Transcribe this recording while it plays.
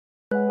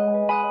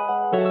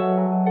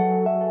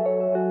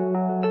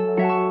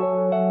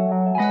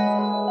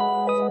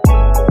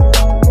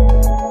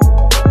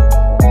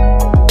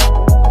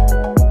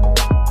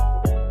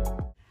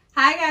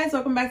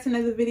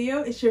another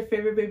video. It's your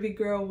favorite baby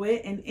girl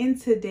Wit, and in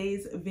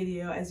today's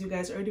video, as you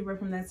guys already read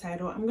from that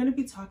title, I'm going to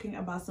be talking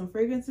about some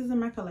fragrances in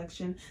my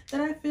collection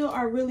that I feel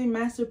are really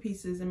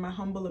masterpieces in my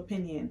humble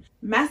opinion.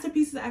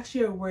 Masterpiece is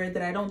actually a word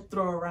that I don't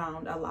throw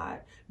around a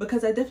lot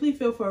because I definitely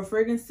feel for a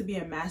fragrance to be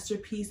a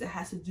masterpiece, it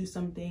has to do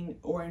something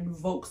or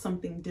invoke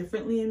something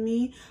differently in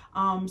me.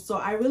 So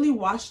I really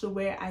watch the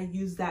way I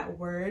use that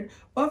word,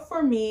 but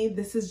for me,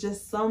 this is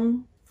just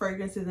some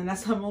fragrances, and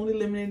that's I'm only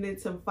limited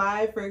it to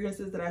 5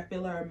 fragrances that I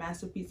feel are a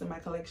masterpiece in my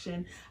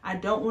collection. I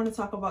don't want to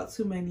talk about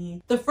too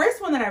many. The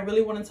first one that I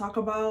really want to talk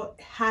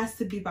about has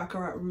to be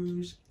Baccarat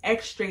Rouge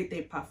Extrait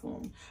de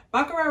Parfum.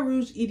 Baccarat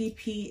Rouge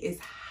EDP is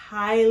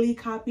highly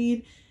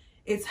copied.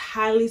 It's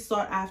highly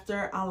sought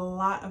after. A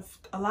lot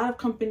of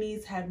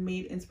companies have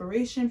made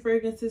inspiration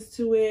fragrances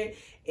to it,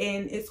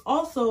 and it's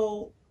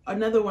also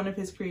another one of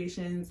his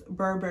creations,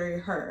 Burberry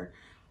Her.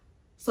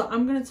 So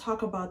I'm going to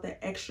talk about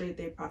the Extrait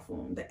de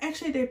Parfum. The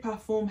Extrait de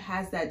Parfum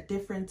has that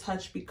different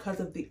touch because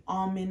of the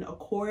almond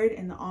accord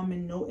and the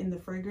almond note in the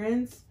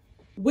fragrance.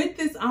 With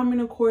this almond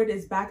accord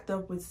is backed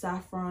up with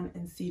saffron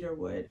and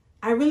cedarwood.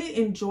 I really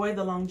enjoy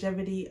the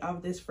longevity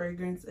of this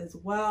fragrance as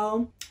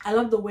well. I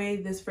love the way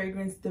this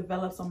fragrance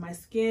develops on my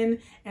skin,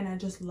 and I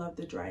just love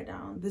the dry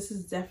down. This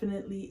is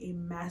definitely a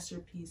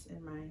masterpiece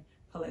in my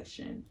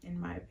collection, in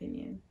my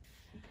opinion.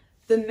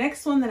 The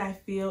next one that I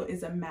feel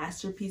is a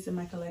masterpiece in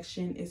my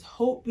collection is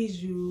Hauts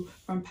Bijoux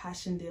from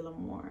Passion de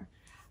l'Amour.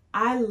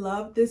 I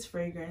love this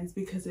fragrance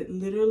because it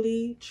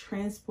literally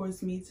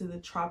transports me to the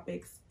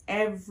tropics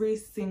every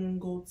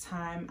single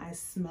time I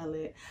smell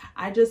it.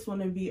 I just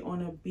want to be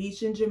on a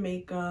beach in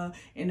Jamaica,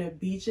 in a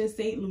beach in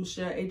St.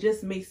 Lucia. It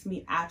just makes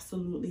me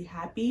absolutely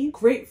happy.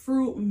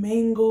 Grapefruit,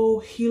 mango,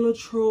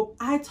 heliotrope.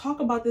 I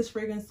talk about this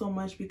fragrance so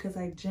much because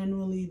I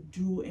genuinely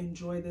do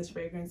enjoy this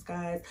fragrance,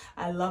 guys.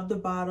 I love the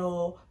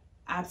bottle.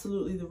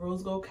 Absolutely, the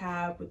rose gold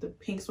cap with the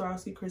pink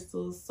Swarovski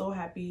crystals, so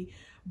happy.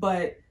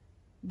 But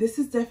this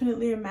is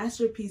definitely a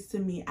masterpiece to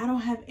me. I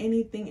don't have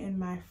anything in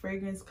my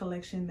fragrance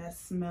collection that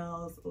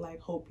smells like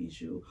Hauts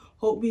Bijoux.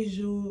 Hauts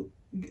Bijoux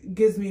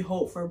gives me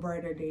hope for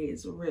brighter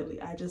days, really.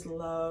 I just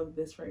love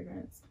this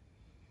fragrance.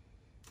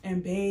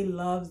 And Bae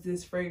loves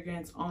this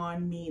fragrance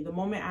on me. The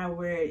moment I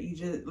wear it, you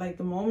just, like,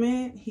 the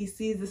moment he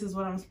sees this is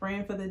what I'm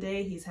spraying for the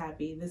day, he's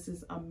happy. This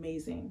is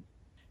amazing.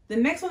 The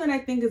next one that I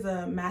think is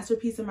a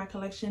masterpiece in my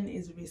collection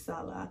is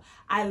Resala.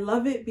 I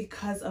love it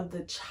because of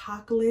the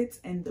chocolate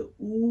and the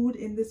oud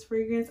in this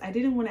fragrance. I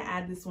didn't want to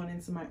add this one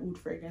into my oud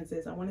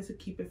fragrances. I wanted to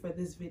keep it for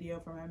this video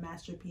for my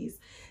masterpiece.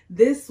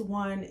 This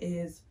one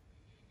is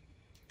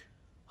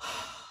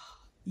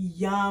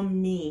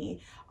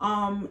yummy.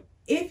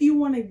 If you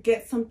want to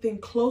get something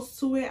close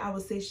to it, I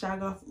would say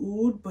Shagaf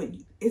Oud, but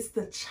it's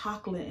the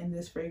chocolate in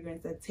this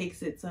fragrance that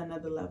takes it to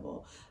another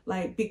level.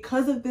 Like,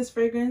 because of this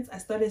fragrance, I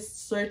started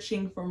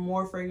searching for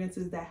more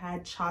fragrances that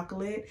had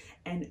chocolate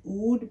and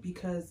oud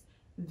because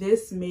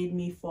this made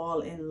me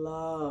fall in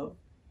love.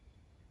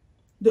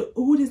 The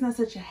oud is not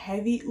such a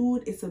heavy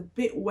oud. It's a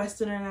bit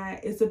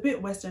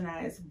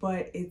westernized,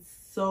 but it's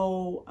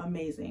so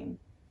amazing.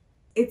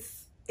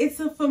 It's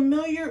a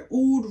familiar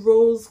oud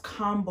rose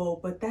combo,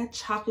 but that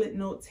chocolate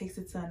note takes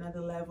it to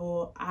another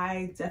level.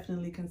 I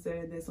definitely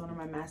consider this one of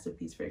my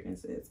masterpiece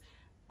fragrances.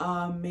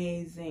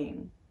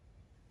 Amazing.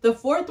 The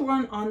fourth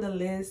one on the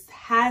list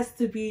has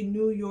to be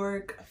New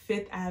York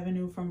 5th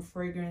Avenue from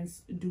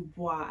Fragrance du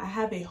Bois. I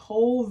have a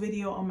whole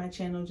video on my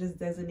channel just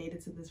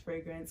designated to this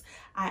fragrance.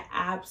 I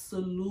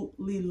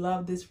absolutely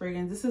love this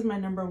fragrance. This is my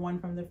 #1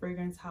 from the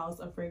fragrance house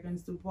of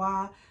Fragrance du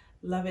Bois.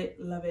 Love it,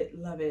 love it,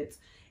 love it.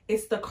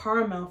 It's the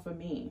caramel for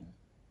me.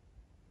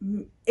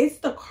 It's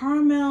the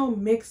caramel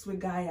mixed with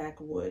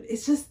Gaiac wood.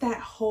 It's just that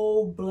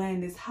whole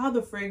blend. It's how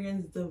the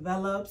fragrance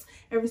develops.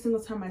 Every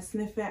single time I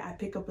sniff it, I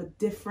pick up a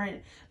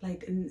different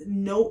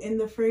note in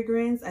the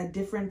fragrance at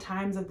different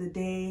times of the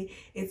day.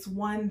 It's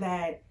one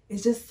that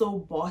is just so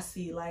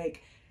bossy.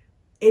 Like,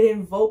 it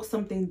invokes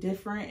something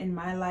different in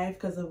my life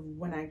because of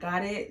when I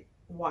got it.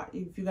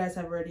 If you guys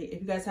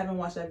haven't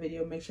watched that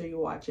video, make sure you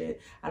watch it.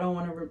 I don't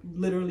want to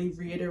literally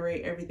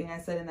reiterate everything I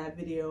said in that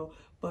video,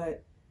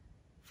 but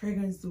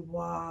Fragrance du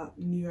Bois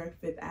New York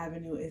 5th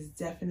Avenue is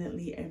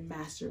definitely a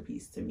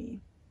masterpiece to me.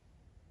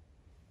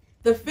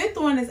 The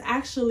 5th one is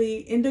actually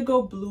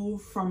Indigo Blue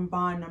from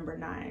Bois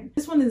 #9.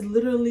 This one is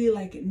literally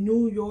like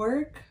New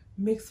York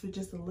mixed with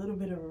just a little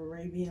bit of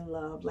Arabian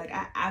love. Like,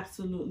 I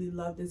absolutely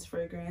love this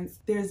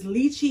fragrance. There's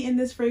lychee in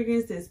this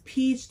fragrance, there's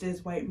peach,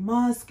 there's white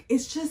musk.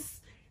 It's just,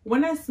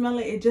 when I smell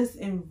it, it just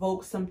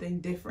invokes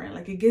something different.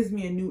 Like, it gives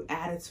me a new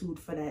attitude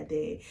for that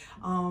day.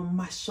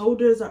 My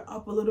shoulders are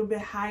up a little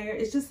bit higher.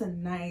 It's just a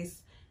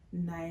nice,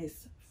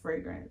 nice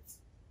fragrance.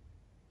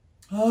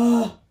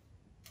 Oh,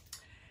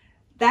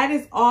 that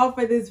is all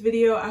for this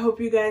video. I hope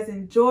you guys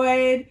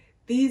enjoyed.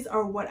 These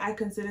are what I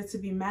consider to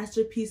be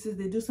masterpieces.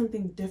 They do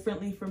something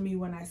differently for me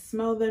when I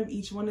smell them,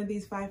 each one of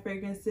these 5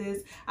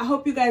 fragrances. I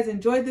hope you guys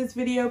enjoyed this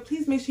video.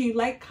 Please make sure you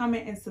like,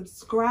 comment, and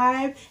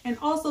subscribe. And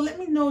also let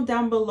me know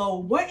down below,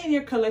 what in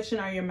your collection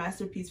are your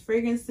masterpiece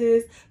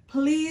fragrances?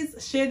 Please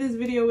share this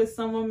video with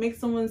someone, make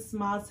someone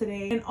smile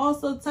today. And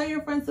also tell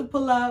your friends to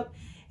pull up.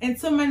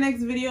 Until my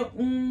next video,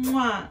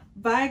 mwah.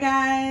 Bye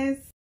guys.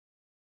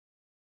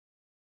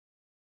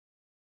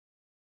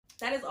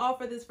 That is all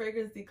for this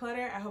fragrance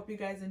declutter. I hope you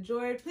guys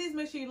enjoyed. Please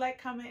make sure you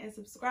like, comment, and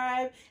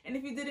subscribe. And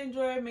if you did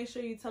enjoy it, make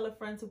sure you tell a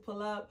friend to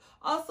pull up.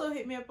 Also,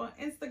 hit me up on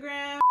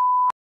Instagram.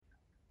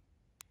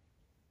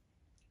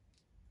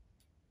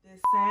 This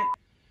scent,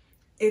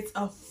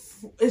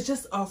 it's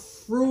just a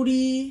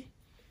fruity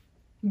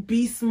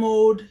beast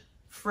mode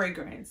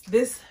fragrance.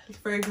 This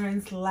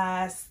fragrance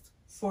lasts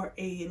for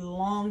a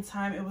long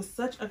time.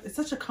 It's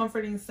such a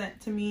comforting scent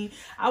to me.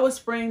 I was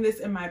spraying this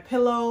in my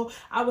pillow.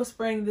 I was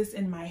spraying this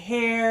in my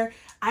hair.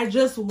 I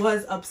just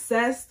was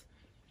obsessed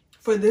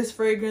for this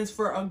fragrance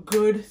for a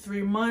good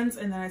 3 months,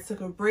 and then I took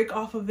a break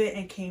off of it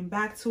and came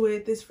back to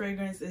it. This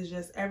fragrance is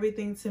just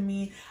everything to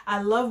me.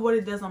 I love what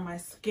it does on my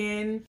skin.